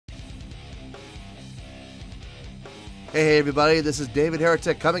Hey everybody, this is David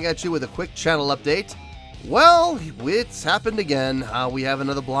Heretic coming at you with a quick channel update. Well, it's happened again. We have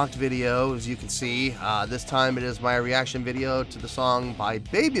another blocked video, as you can see. This time it is my reaction video to the song by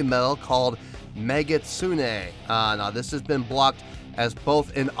Babymetal called Megitsune. Now this has been blocked as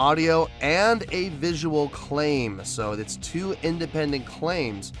both an audio and a visual claim. So it's two independent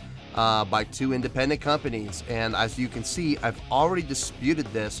claims by two independent companies. And as you can see, I've already disputed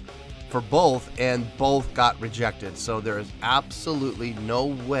this for both, and both got rejected. So there is absolutely no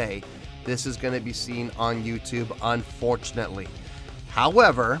way this is going to be seen on YouTube, unfortunately.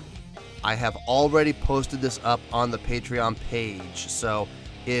 However, I have already posted this up on the Patreon page, so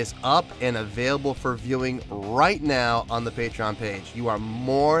it is up and available for viewing right now on the Patreon page. You are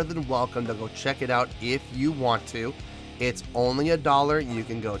more than welcome to go check it out if you want to. It's only $1. You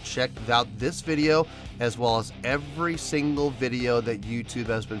can go check out this video as well as every single video that YouTube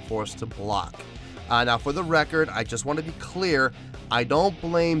has been forced to block. Now for the record, I just want to be clear, I don't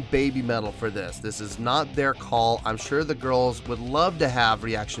blame Babymetal for this. This is not their call. I'm sure the girls would love to have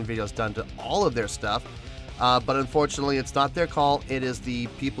reaction videos done to all of their stuff, but unfortunately it's not their call. It is the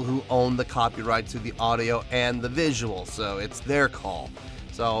people who own the copyright to the audio and the visual, so it's their call.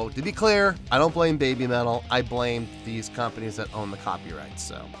 So to be clear, I don't blame Babymetal. I blame these companies that own the copyright,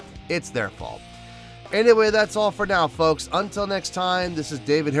 so it's their fault. Anyway, that's all for now, folks. Until next time, this is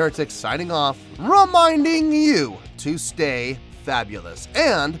David Heretic signing off, reminding you to stay fabulous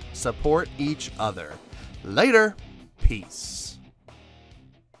and support each other. Later. Peace.